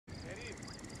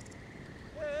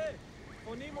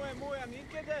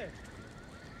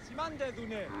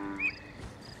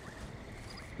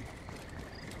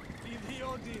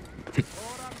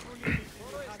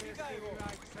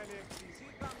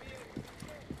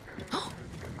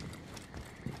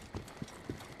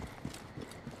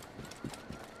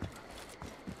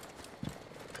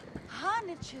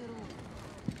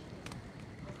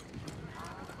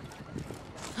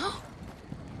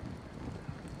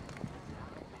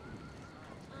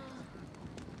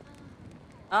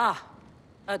Ah,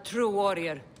 a true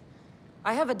warrior.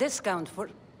 I have a discount for...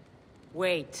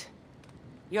 Wait.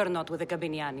 You're not with the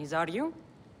Gabinianis, are you?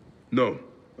 No,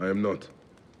 I am not.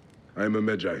 I am a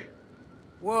Medjay.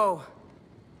 Whoa.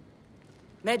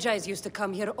 Medjays used to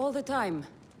come here all the time,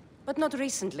 but not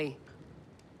recently.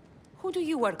 Who do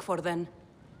you work for, then?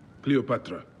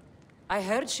 Cleopatra. I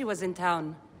heard she was in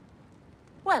town.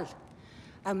 Well,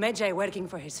 a Medjay working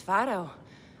for his pharaoh.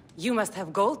 You must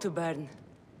have gold to burn.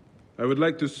 I would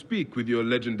like to speak with your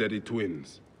legendary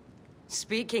twins.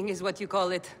 Speaking is what you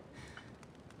call it.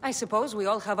 I suppose we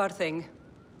all have our thing.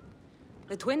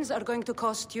 The twins are going to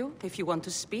cost you if you want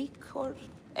to speak, or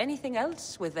anything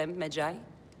else with them, Medjay.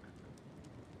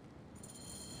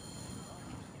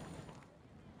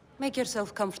 Make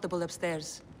yourself comfortable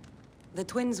upstairs. The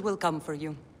twins will come for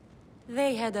you.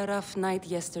 They had a rough night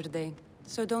yesterday,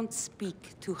 so don't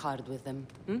speak too hard with them,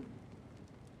 hmm?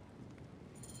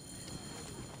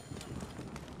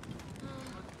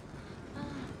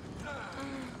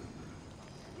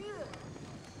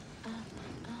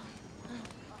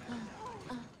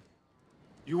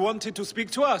 You wanted to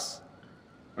speak to us?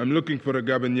 I'm looking for a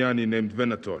Gabiniani named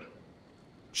Venator.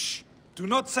 Shh! Do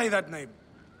not say that name.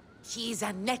 He's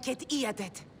a naked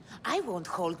Iadet. I won't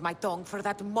hold my tongue for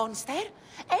that monster.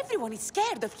 Everyone is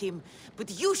scared of him, but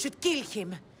you should kill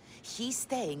him. He's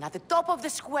staying at the top of the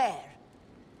square.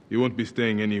 He won't be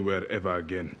staying anywhere ever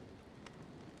again.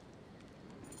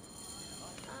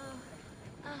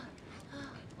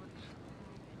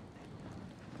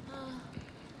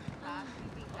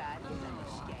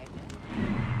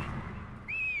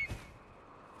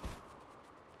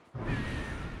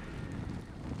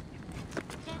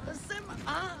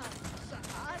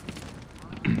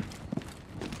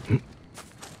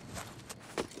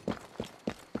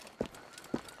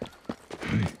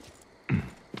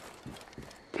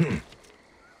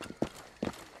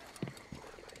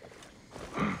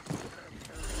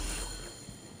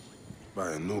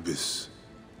 By Anubis,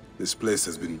 this place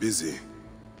has been busy.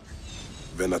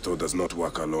 Venator does not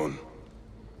work alone.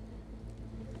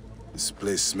 This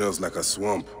place smells like a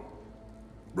swamp.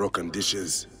 Broken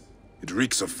dishes. It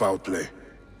reeks of foul play.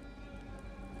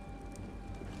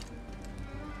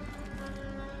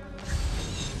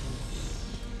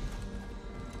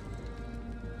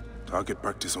 Target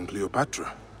practice on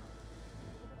Cleopatra.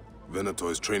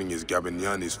 Venator is training his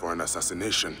Gabinianis for an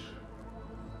assassination.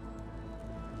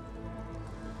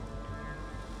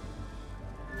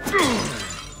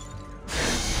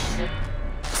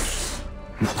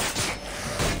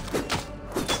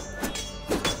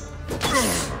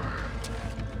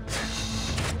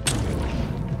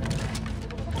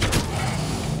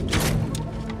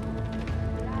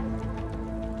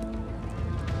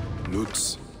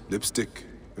 Lutes, lipstick,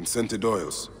 and scented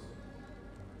oils.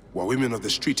 Were women of the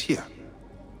street here?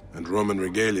 And Roman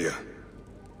regalia.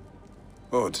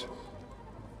 Odd.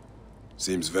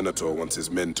 Seems Venator wants his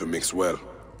men to mix well.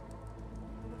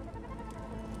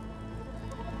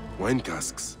 Wine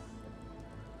casks.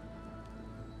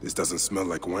 This doesn't smell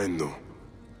like wine, though.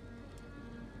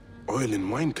 Oil in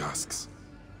wine casks.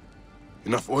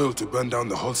 Enough oil to burn down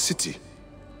the whole city.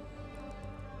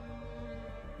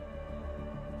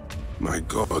 My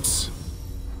gods.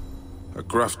 A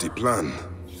crafty plan.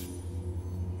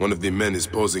 One of the men is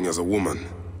posing as a woman.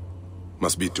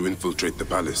 Must be to infiltrate the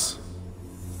palace.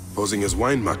 Posing as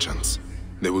wine merchants,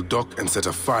 they will dock and set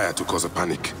a fire to cause a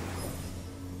panic.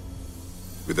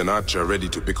 With an archer ready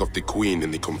to pick off the queen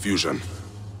in the confusion.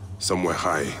 Somewhere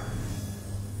high.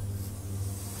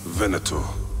 Venator.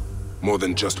 More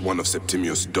than just one of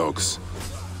Septimius' dogs.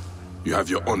 You have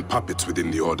your own puppets within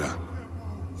the Order.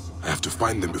 I have to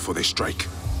find them before they strike.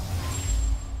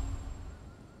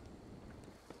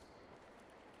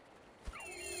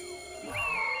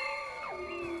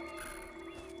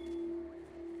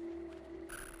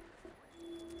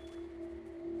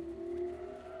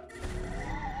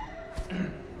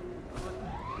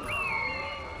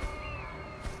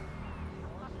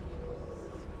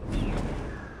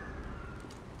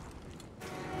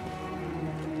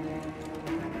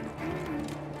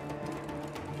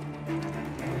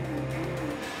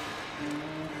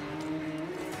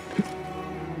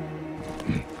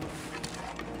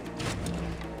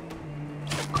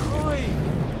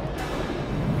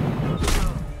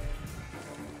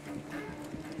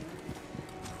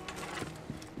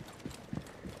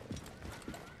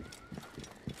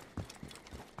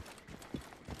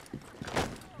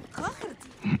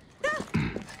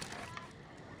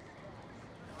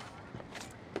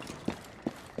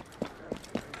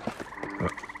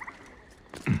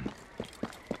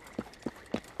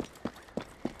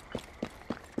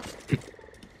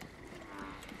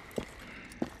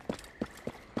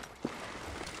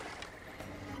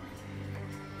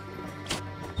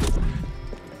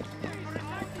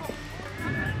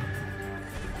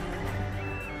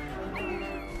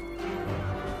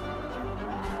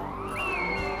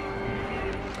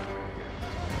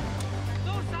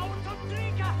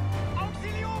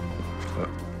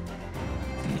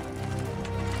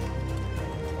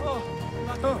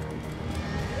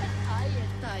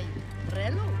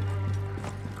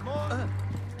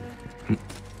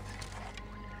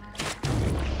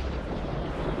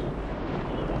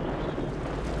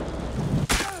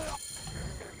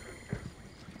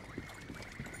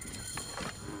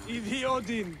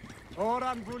 Idiodin!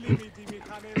 Oran bulimiti mi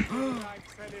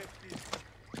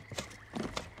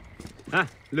Ah,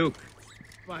 look.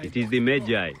 It is the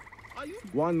Medjay.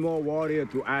 One more warrior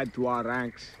to add to our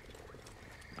ranks.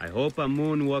 I hope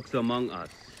Amun walks among us.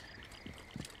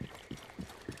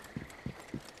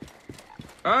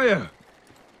 Aya!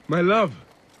 My love!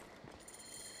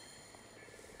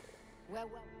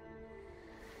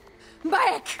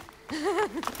 Back!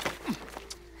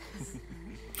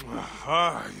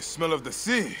 Ah, you smell of the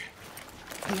sea.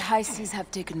 The high seas have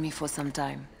taken me for some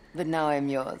time, but now I'm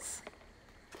yours.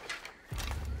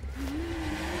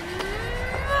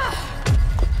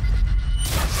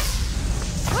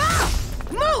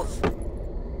 Move!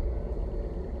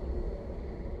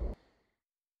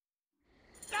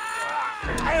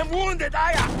 I am wounded,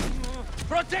 Aya!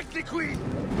 Protect the queen!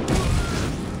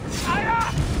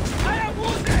 Aya! I am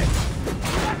wounded!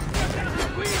 Protect the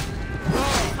queen!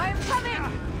 I am coming!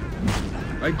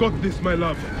 I got this, my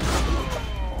love.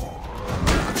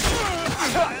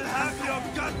 I'll have your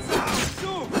guts out,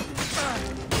 too!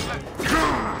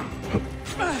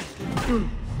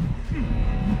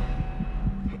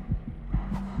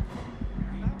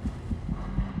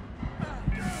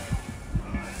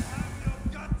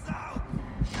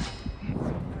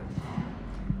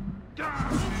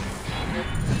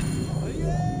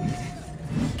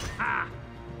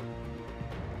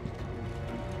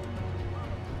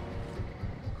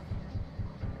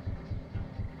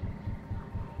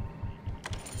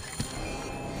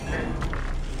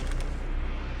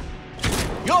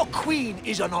 Your queen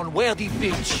is an unworthy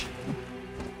bitch.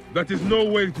 That is no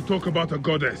way to talk about a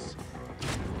goddess.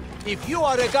 If you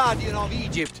are a guardian of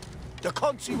Egypt, the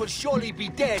country will surely be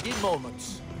dead in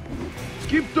moments.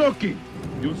 Keep talking.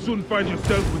 You'll soon find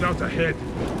yourself without a head.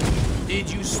 Did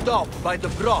you stop by the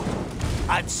broth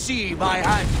and see my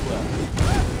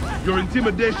handiwork? Your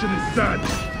intimidation is sad.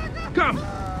 Come,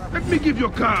 let me give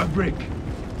your car a break.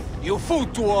 You fool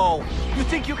to all. You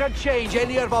think you can change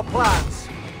any of our plans?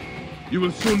 You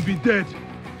will soon be dead.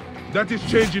 That is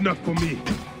change enough for me.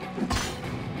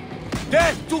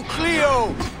 Death to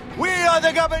Cleo! We are the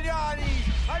Gabanianis,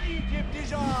 and Egypt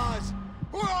is ours!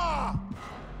 Hurrah!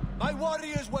 My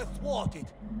warriors were thwarted,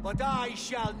 but I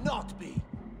shall not be.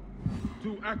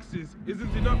 2 axes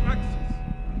isn't enough axes.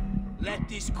 Let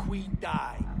this queen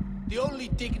die. The only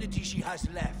dignity she has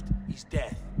left is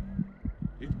death.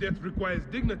 If death requires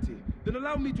dignity, then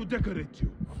allow me to decorate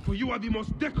you, for you are the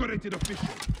most decorated official.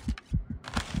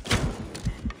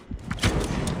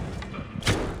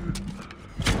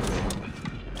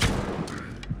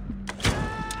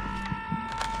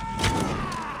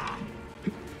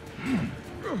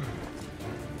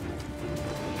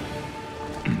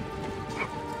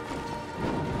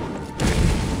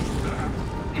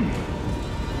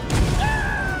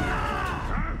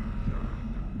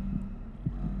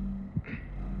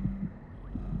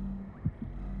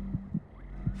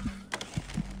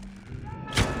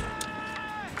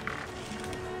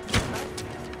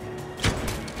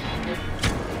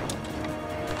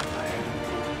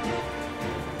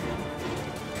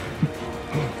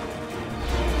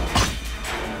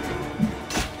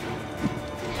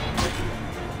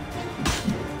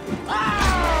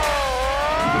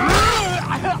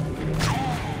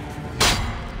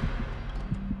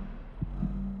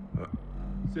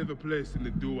 Save a place in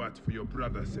the duat for your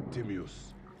brother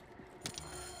Septimius.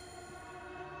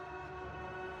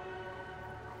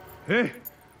 Hey,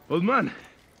 old man.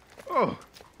 Oh,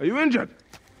 are you injured?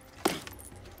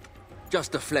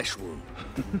 Just a flesh wound.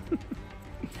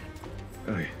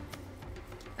 Aye.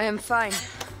 I am fine.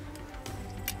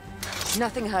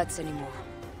 Nothing hurts anymore.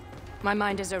 My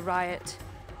mind is a riot.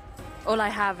 All I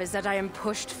have is that I am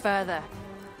pushed further.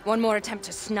 One more attempt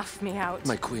to snuff me out.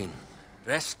 My queen,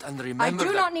 rest and remember I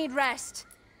do that... not need rest.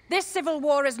 This civil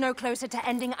war is no closer to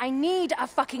ending. I need a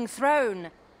fucking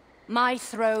throne. My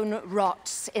throne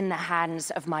rots in the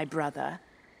hands of my brother.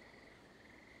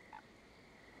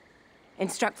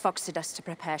 Instruct Phoxidas to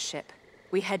prepare ship.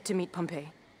 We head to meet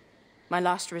Pompey. My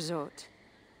last resort.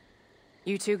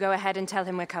 You two go ahead and tell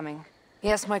him we're coming.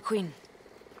 Yes, my queen.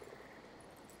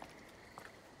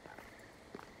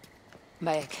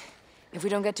 Bayek, if we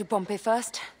don't get to Pompey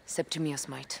first, Septimius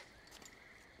might.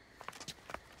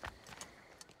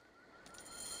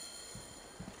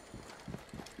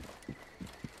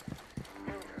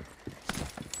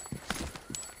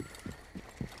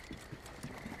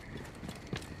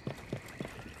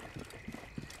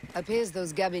 Appears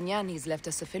those Gabinianis left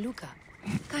us a felucca.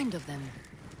 Kind of them.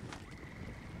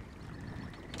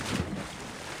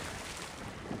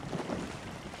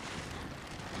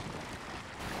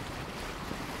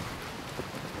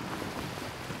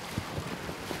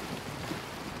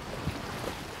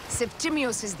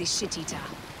 Septimius is the shit-eater.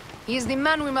 He is the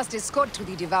man we must escort to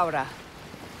the Devourer.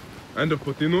 And of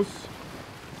Pothinus?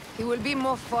 He will be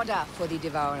more fodder for the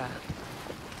Devourer.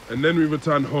 And then we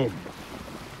return home.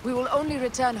 We will only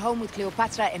return home with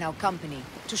Cleopatra in our company,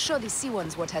 to show the Sea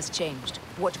Ones what has changed,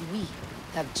 what we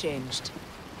have changed.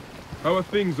 How are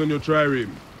things on your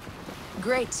trireme?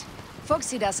 Great.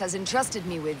 Phoxidas has entrusted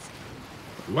me with...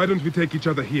 Why don't we take each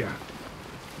other here?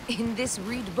 in this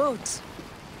reed boat.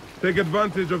 Take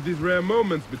advantage of these rare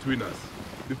moments between us,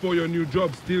 before your new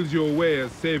job steals you away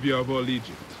as savior of all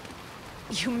Egypt.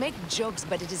 You make jokes,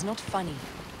 but it is not funny.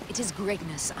 It is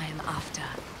greatness I am after.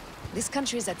 This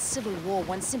country is at civil war,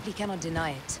 one simply cannot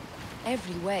deny it.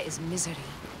 Everywhere is misery.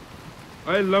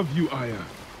 I love you, Aya.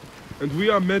 And we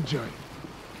are Medjay.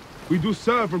 We do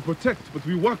serve and protect, but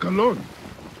we work alone.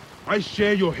 I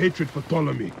share your hatred for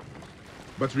Ptolemy.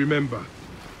 But remember,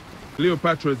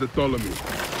 Cleopatra is a Ptolemy.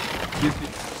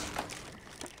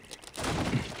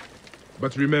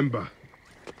 But remember,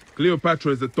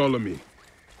 Cleopatra is a Ptolemy.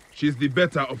 She's the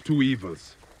better of two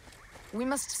evils. We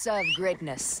must serve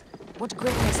greatness. What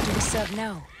greatness do we serve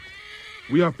now?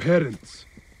 We are parents.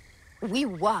 We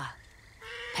were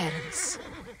parents.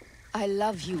 I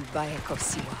love you, Bayek of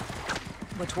Siwa.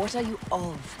 But what are you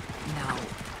of now?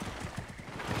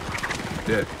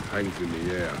 Death hangs in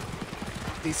the air.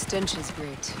 The stench is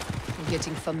great. I'm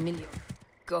getting familiar.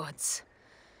 Gods.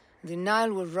 The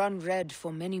Nile will run red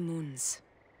for many moons.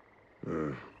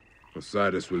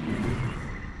 Osiris will be good.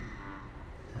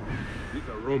 These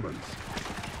are Romans.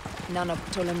 None of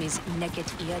Ptolemy's naked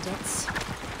eardets?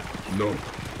 No.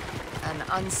 An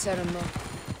unceremonious...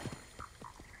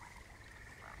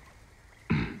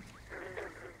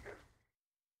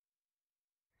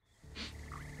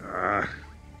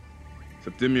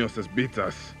 Septimius has beat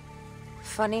us.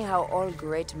 Funny how all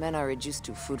great men are reduced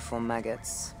to food for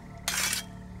maggots.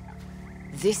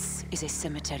 This is a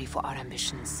cemetery for our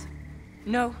ambitions.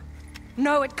 No.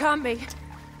 No, it can't be.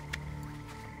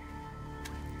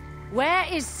 Where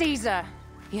is Caesar?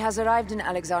 He has arrived in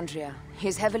Alexandria. He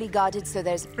is heavily guarded, so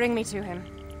there's... Bring me to him.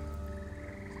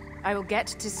 I will get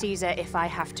to Caesar if I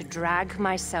have to drag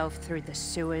myself through the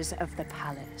sewers of the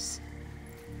palace.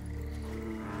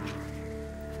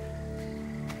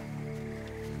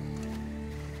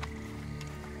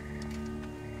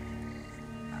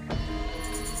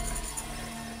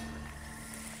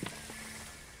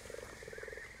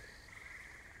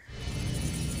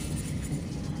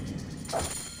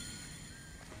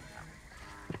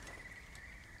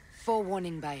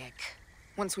 Forewarning, Bayek.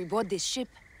 Once we board this ship,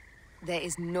 there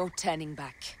is no turning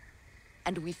back.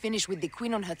 And we finish with the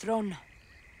Queen on her throne,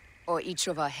 or each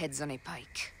of our heads on a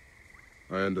pike.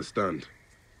 I understand.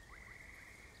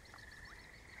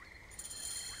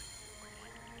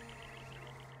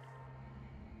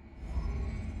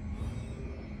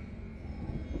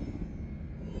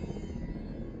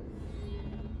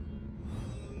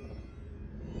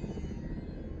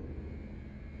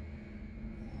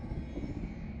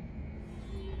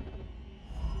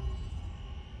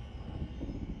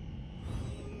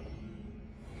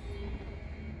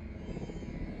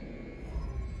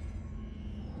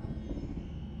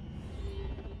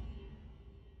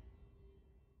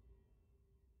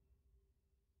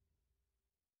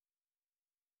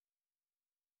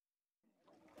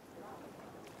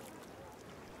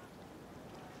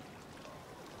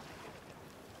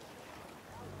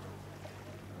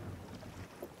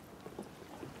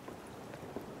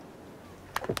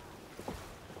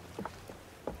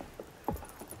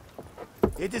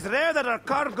 It is rare that our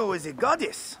cargo is a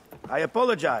goddess. I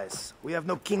apologize. We have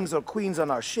no kings or queens on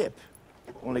our ship.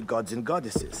 Only gods and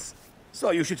goddesses.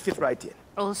 So you should fit right in.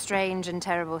 All strange and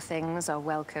terrible things are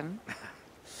welcome.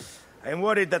 I am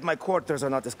worried that my quarters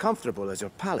are not as comfortable as your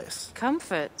palace.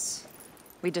 Comforts.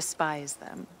 We despise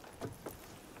them.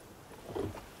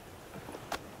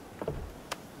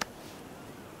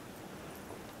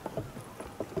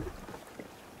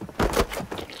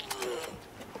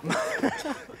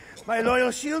 My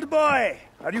loyal shield boy!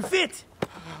 Are you fit?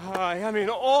 I am in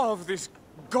awe of this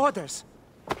goddess.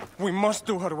 We must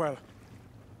do her well.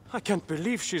 I can't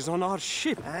believe she's on our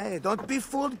ship. Hey, don't be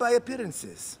fooled by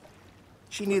appearances.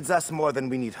 She needs us more than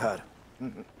we need her.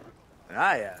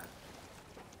 Aya.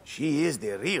 She is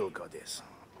the real goddess.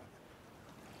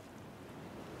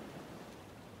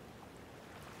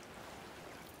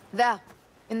 There,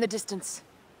 in the distance.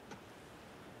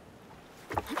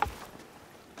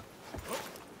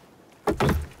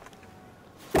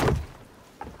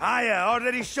 Aya,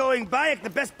 already showing Bayek the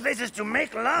best places to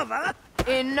make love, huh?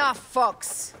 Enough,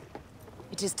 Fox.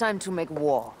 It is time to make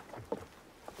war.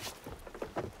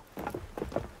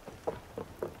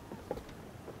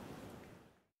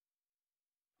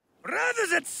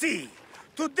 Brothers at sea,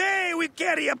 today we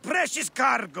carry a precious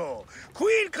cargo.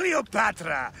 Queen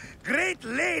Cleopatra, great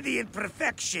lady in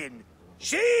perfection.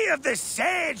 She of the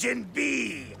Sage and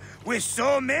Bee. With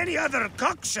so many other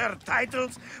cocksure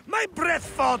titles, my breath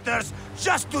falters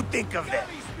just to think of them.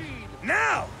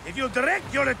 Now, if you'll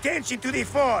direct your attention to the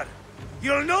fore,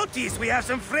 you'll notice we have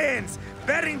some friends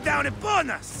bearing down upon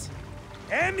us.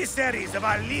 Emissaries of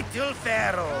our little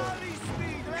pharaoh.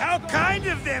 How kind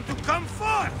of them to come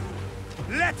forth!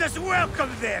 Let us welcome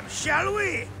them, shall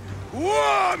we?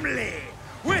 Warmly,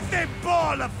 with a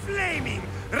ball of flaming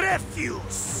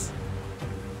refuse.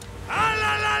 Ah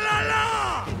la la la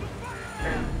la!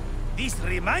 This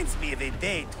reminds me of a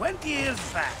day 20 years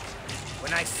back,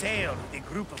 when I sailed with a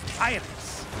group of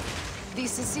pirates. The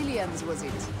Sicilians, was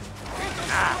it?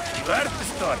 Ah, you heard the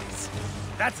stories.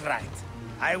 That's right.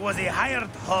 I was a hired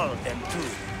hull then too.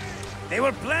 They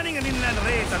were planning an inland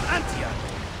raid on Antioch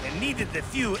and needed a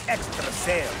few extra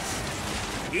sails.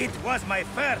 It was my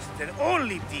first and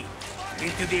only peek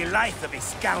into the life of a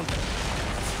scoundrel.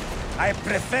 I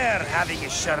prefer having a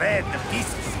shred of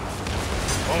decency.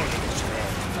 Only a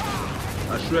shred.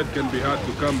 A shred can be hard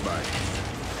to come by.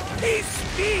 He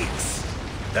speaks!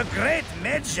 The great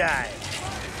Medjay!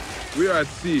 We are at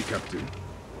sea, Captain.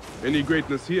 Any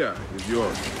greatness here is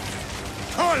yours.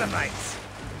 Ptolemites!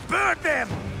 Burn them!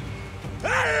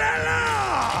 Ah la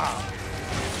la!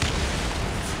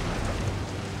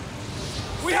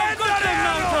 We have got them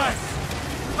now, guys!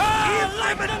 Give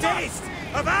them a taste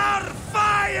of our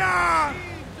fire!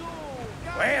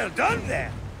 Well done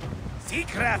there.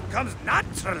 Seacraft comes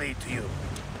naturally to you.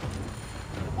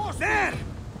 There!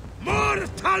 More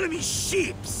Ptolemy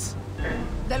ships!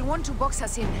 They'll want to box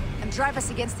us in and drive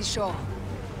us against the shore.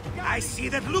 I see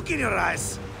that look in your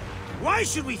eyes. Why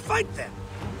should we fight them?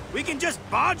 We can just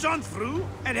barge on through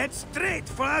and head straight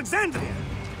for Alexandria.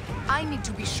 I need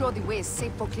to be sure the way is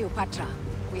safe for Cleopatra.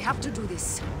 We have to do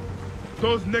this.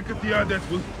 Those Necatiades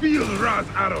will feel Ra's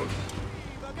arrows.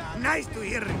 Nice to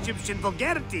hear Egyptian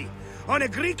vulgarity on a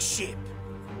Greek ship.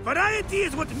 Variety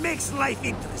is what makes life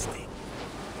interesting.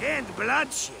 And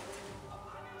bloodshed.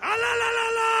 Ah la la la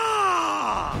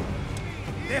la!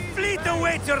 The fleet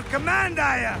awaits your command,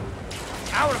 Aya.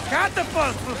 Our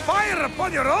catapults will fire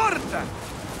upon your order.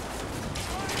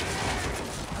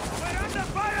 We're under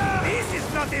fire! This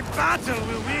is not a battle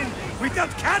we'll win without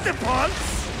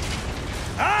catapults.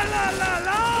 Ah la la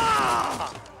la!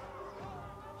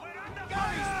 We're under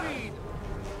fire! Speed.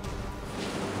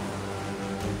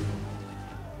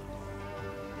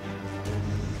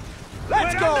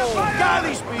 Let's go!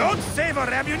 Galley speed! Don't save our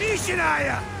ammunition,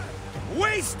 Aya!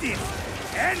 Waste it!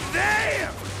 And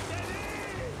there!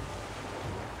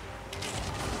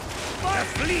 The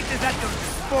fleet is at your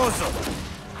disposal.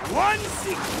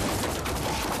 160!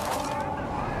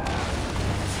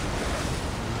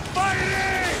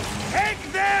 Fire! Take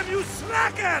them, you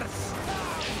slackers!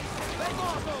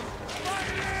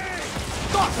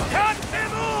 Cut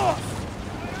them off!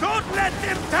 Don't let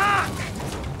them talk!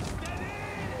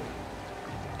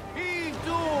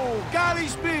 Galley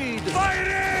speed!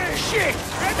 Fire! Shit!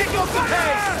 Pick up the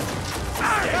pace!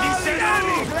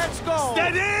 Steady! Let's go!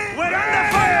 Steady! We're under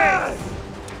fire!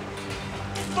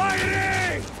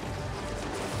 Firing!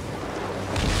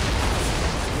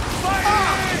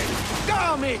 Firing!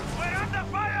 Damn it! We're under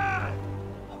fire!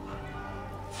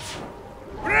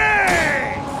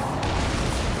 Break!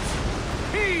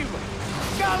 Heave!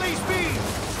 Galley speed!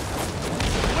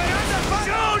 We're under fire!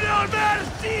 Show no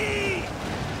mercy!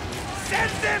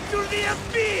 Send them to the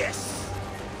abyss!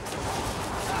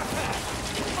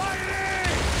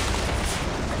 Firing!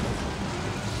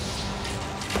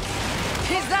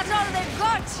 Is that all they've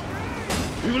got?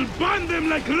 We will burn them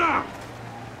like Ra!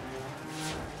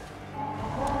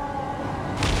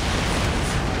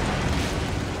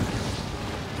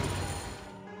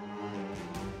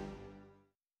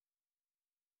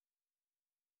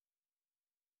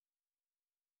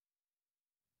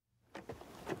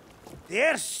 The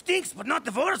air stinks, but not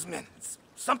the oarsmen. It's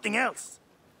something else.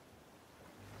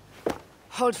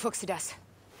 Hold, Phoxidas.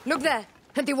 Look there,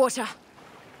 at the water.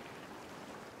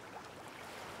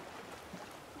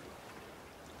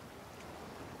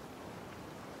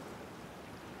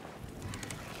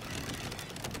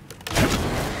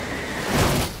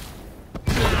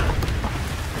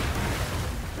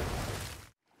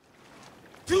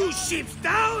 Two ships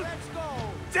down? Let's go!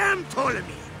 Damn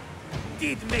Ptolemy!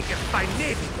 Did make a fine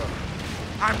navy, though.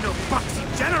 I'm no foxy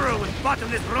general with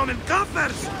bottomless Roman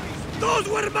coffers! Those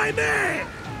were my men!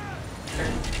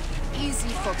 Easy,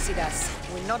 Phoxidas.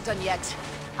 We're not done yet.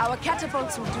 Our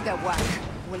catapults will do their work.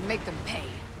 We'll make them pay.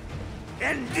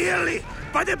 And dearly,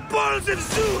 by the balls of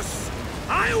Zeus!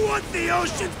 I want the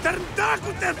ocean turned dark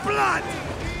with their blood!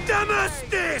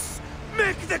 Damastis!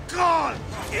 Make the call!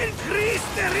 Increase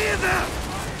the river!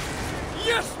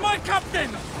 Yes, my captain!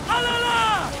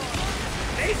 Alala!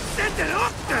 They sent an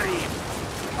octarine!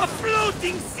 A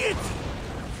floating city!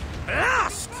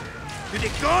 Blast! Do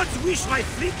the gods wish my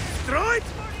fleet destroyed?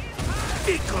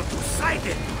 Fickle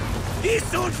Poseidon!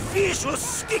 This old fish will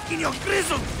stick in your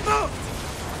grizzled throat!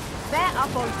 Bear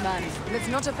up, old man. Let's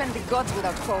not offend the gods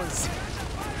without cause.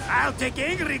 I'll take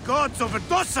angry gods over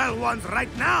docile ones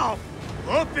right now!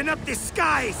 Open up the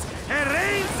skies and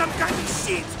rain some kind of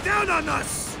shit down on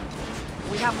us!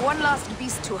 We have one last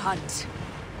beast to hunt.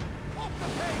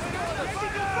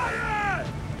 Fire!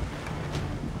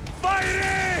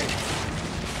 Firing!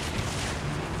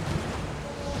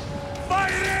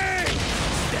 Firing!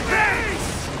 Base!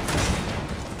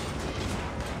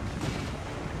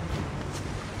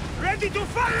 Ready to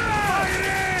fire!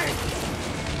 Firing!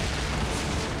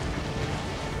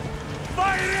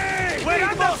 Firing! We're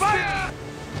under fire!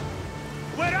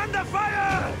 We're under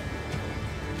fire!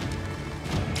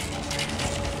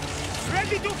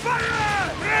 Ready to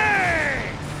fire!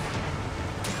 Break!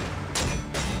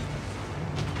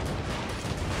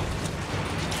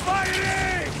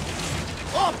 Firing!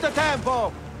 Off the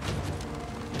tempo!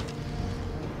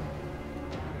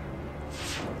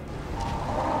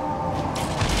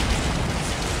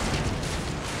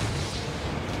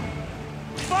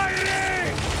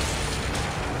 Firing!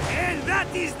 And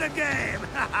that is the game!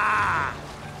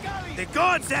 The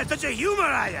gods had such a humor,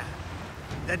 Aya!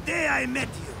 The day I met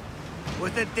you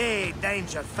was the day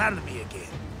danger found me again.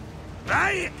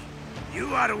 Bayek,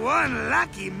 you are one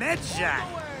lucky Medjay!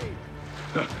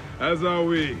 As are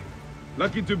we.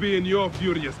 Lucky to be in your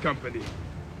furious company.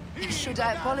 Should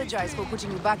I apologize for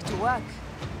putting you back to work?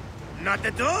 Not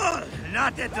at all!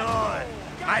 Not at all!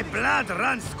 My blood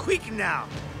runs quick now,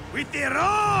 with the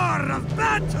roar of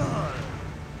battle!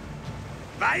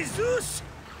 By Zeus!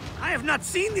 I have not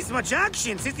seen this much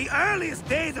action since the earliest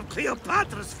days of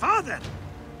Cleopatra's father!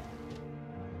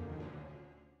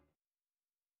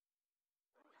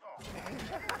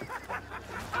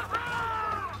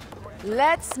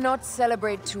 Let's not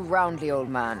celebrate too roundly, old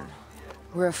man.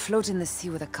 We're afloat in the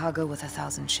sea with a cargo with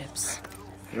 1,000 ships.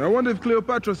 I wonder if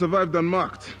Cleopatra survived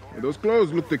unmarked. Those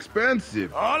clothes looked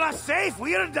expensive. All are safe,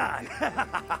 we're done!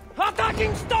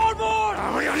 Attacking starboard!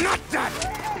 Oh, we are not done!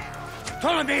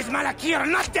 Ptolemy's Malaki are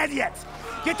not dead yet!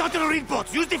 Get onto the reed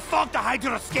boats, use the fog to hide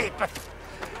your escape!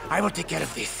 I will take care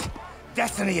of this.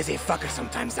 Destiny is a fucker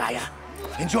sometimes, Aya.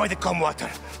 Enjoy the calm water.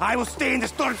 I will stay in the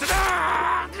storm.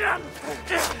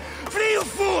 Flee, you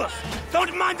fools!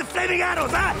 Don't mind the flaming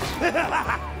arrows, huh?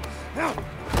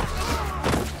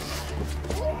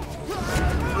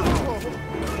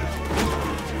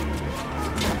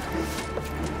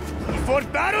 Before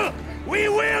battle, we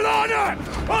will honor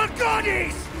our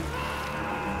goddess!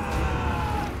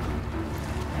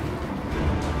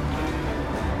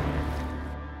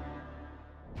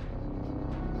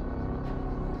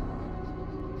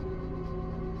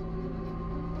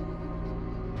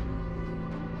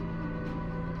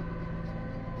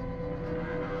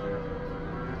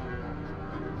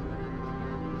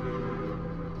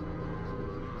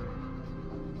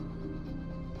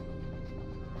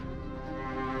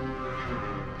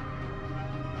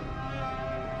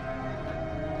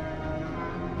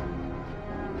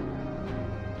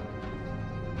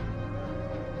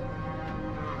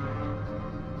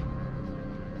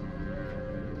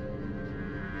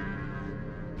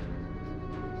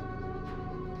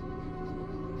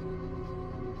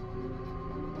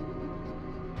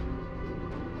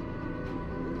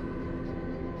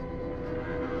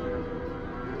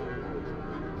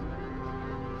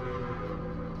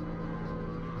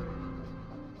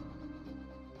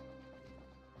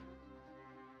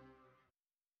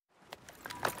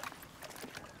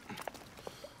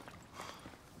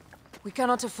 We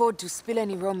cannot afford to spill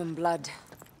any Roman blood.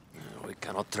 We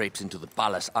cannot traipse into the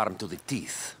palace armed to the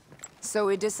teeth. So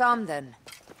we disarm then?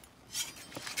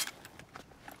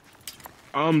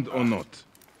 Armed or not,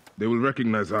 they will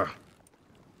recognize her.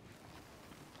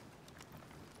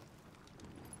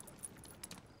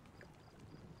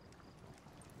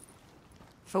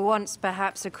 For once,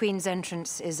 perhaps a queen's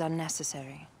entrance is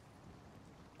unnecessary.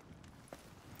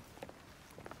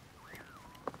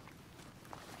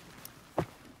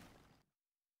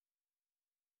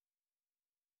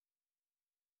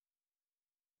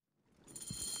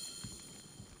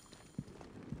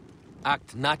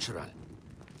 Act natural.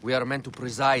 We are meant to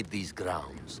preside these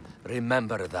grounds.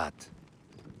 Remember that.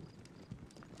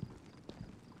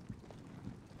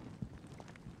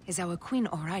 Is our queen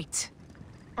all right?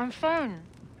 I'm fine.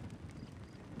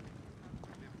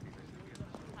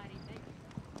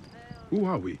 Who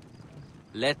are we?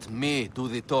 Let me do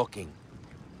the talking.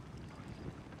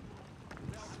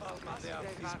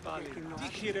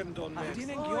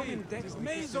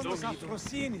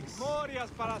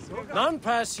 None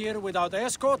pass here without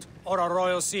escort or a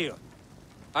royal seal.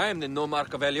 I am the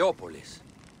nomarch of Heliopolis.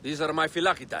 These are my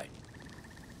Phylakitai.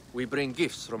 We bring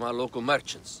gifts from our local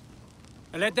merchants.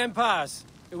 Let them pass,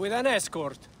 with an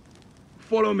escort.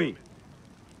 Follow me.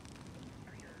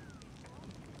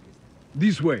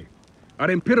 This way. Our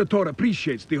Imperator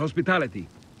appreciates the hospitality.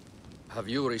 Have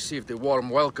you received the warm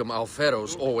welcome our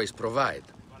pharaohs always provide?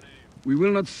 We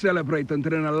will not celebrate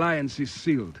until an alliance is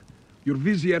sealed. Your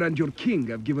vizier and your king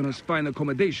have given us fine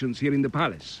accommodations here in the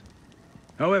palace.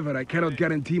 However, I cannot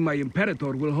guarantee my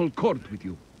Imperator will hold court with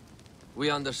you. We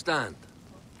understand.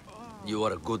 You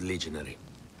are a good legionary.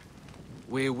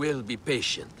 We will be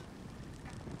patient.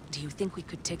 Do you think we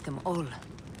could take them all?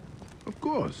 Of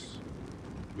course.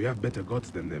 We have better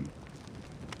gods than them.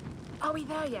 Are we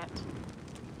there yet?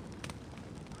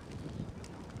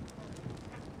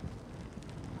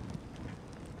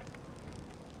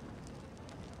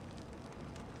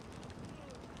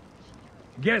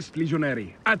 Guest,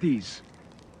 Legionary. At ease.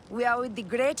 We are with the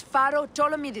great Pharaoh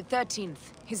Ptolemy XIII,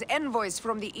 his envoys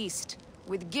from the east,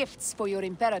 with gifts for your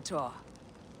Imperator.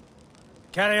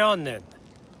 Carry on, then.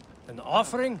 An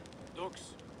offering?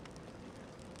 Dux.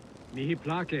 Mihi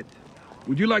placet.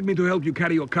 Would you like me to help you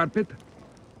carry your carpet?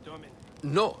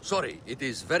 No, sorry. It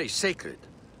is very sacred.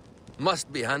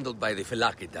 Must be handled by the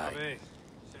Phylakitai.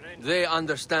 They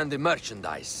understand the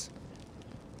merchandise.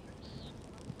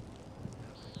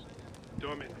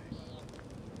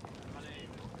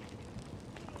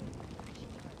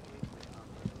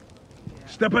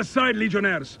 Step aside,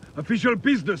 Legionnaires. Official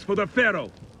business for the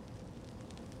Pharaoh.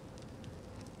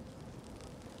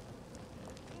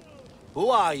 Who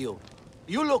are you?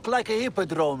 You look like a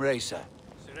hippodrome racer.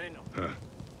 Huh.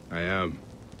 I am.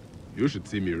 You should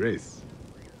see me race.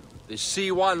 The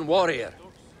C1 warrior.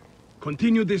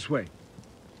 Continue this way.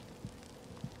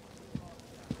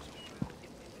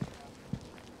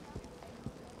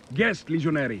 Guest,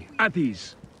 Legionary. At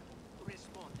ease.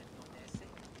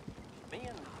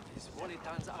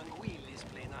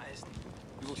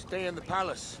 You will stay in the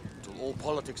palace until all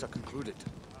politics are concluded.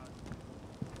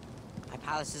 My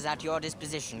palace is at your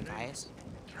disposition, Caius.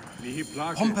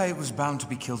 Pompey was bound to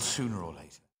be killed sooner or later.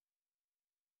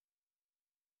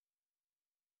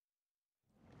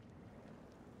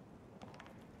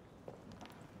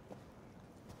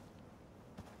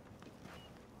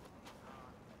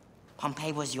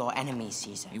 Pompey was your enemy,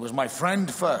 Caesar. He was my friend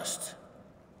first.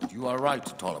 But you are right,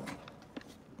 Ptolemy.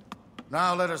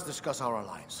 Now let us discuss our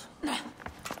alliance.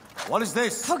 What is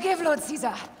this? Forgive, Lord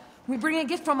Caesar. We bring a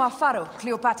gift from our Pharaoh,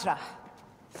 Cleopatra.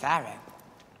 Pharaoh?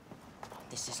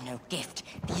 This is no gift.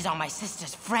 These are my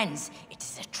sister's friends. It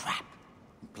is a trap.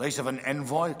 In place of an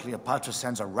envoy, Cleopatra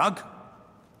sends a rug?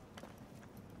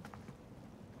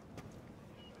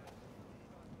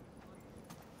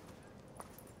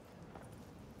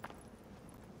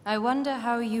 I wonder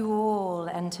how you all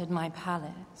entered my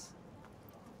palace.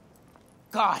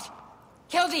 God!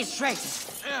 Kill these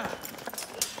traitors!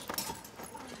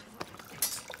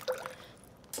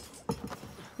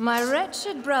 My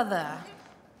wretched brother.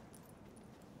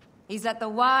 He's let the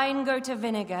wine go to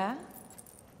vinegar,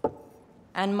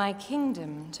 and my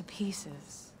kingdom to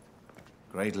pieces.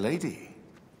 Great lady.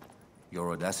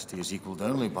 Your audacity is equaled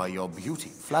only by your beauty.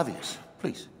 Flavius,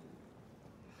 please.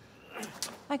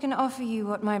 I can offer you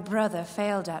what my brother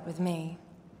failed at with me.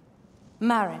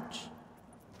 Marriage.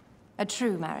 A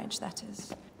true marriage, that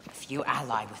is. If you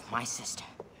ally with my sister,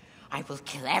 I will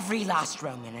kill every last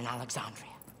Roman in Alexandria.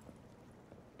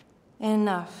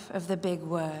 Enough of the big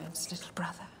words, little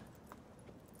brother.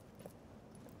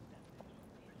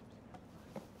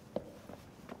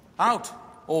 Out,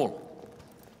 all.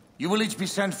 You will each be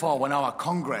sent for when our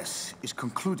Congress is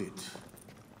concluded.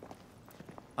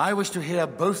 I wish to hear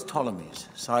both Ptolemies'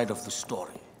 side of the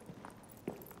story.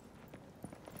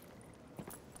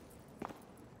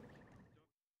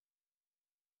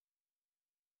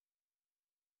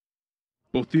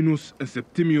 Pothinus and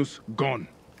Septimius gone.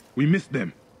 We missed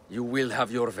them. You will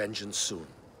have your vengeance soon.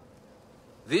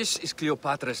 This is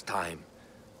Cleopatra's time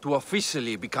to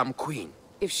officially become queen.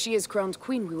 If she is crowned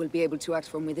queen, we will be able to act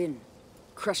from within.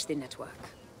 Crush the network.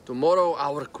 Tomorrow,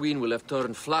 our queen will have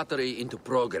turned flattery into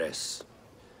progress.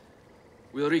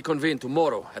 We'll reconvene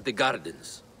tomorrow at the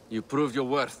gardens. You proved your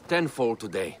worth tenfold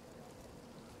today.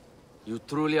 You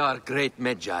truly are great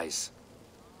Medjais.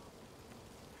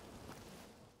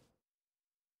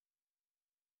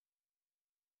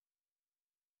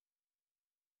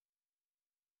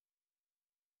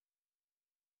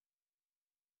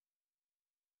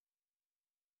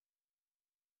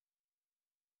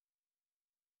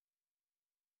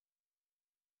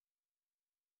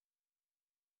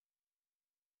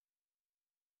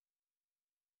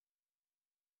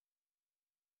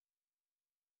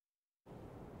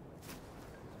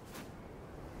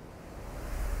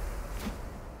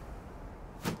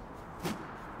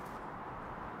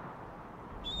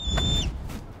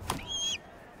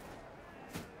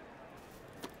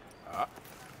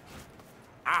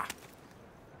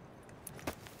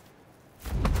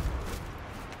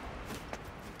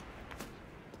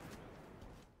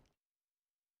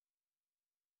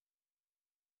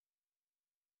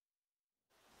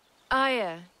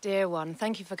 Aya, dear one,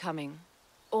 thank you for coming.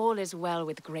 All is well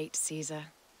with great Caesar.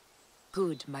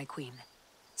 Good, my queen.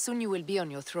 Soon you will be on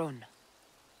your throne.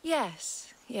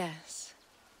 Yes, yes.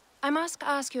 I must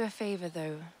ask you a favor,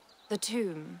 though. The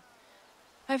tomb.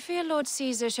 I fear Lord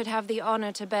Caesar should have the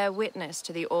honor to bear witness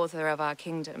to the author of our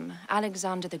kingdom,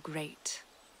 Alexander the Great.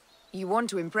 You want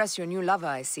to impress your new lover,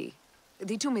 I see.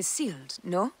 The tomb is sealed,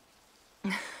 no?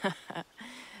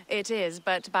 It is,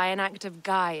 but by an act of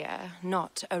Gaia,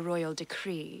 not a royal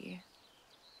decree.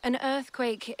 An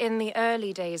earthquake in the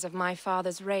early days of my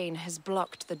father's reign has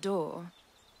blocked the door.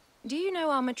 Do you know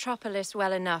our metropolis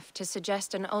well enough to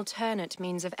suggest an alternate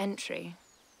means of entry?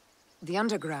 The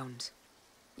underground.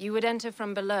 You would enter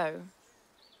from below?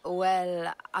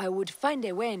 Well, I would find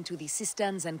a way into the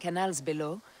cisterns and canals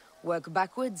below, work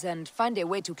backwards, and find a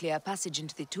way to clear a passage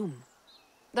into the tomb.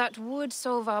 That would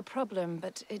solve our problem,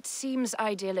 but it seems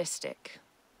idealistic.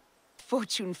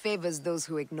 Fortune favors those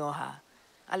who ignore her.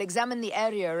 I'll examine the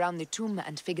area around the tomb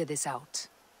and figure this out.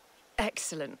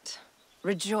 Excellent.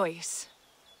 Rejoice.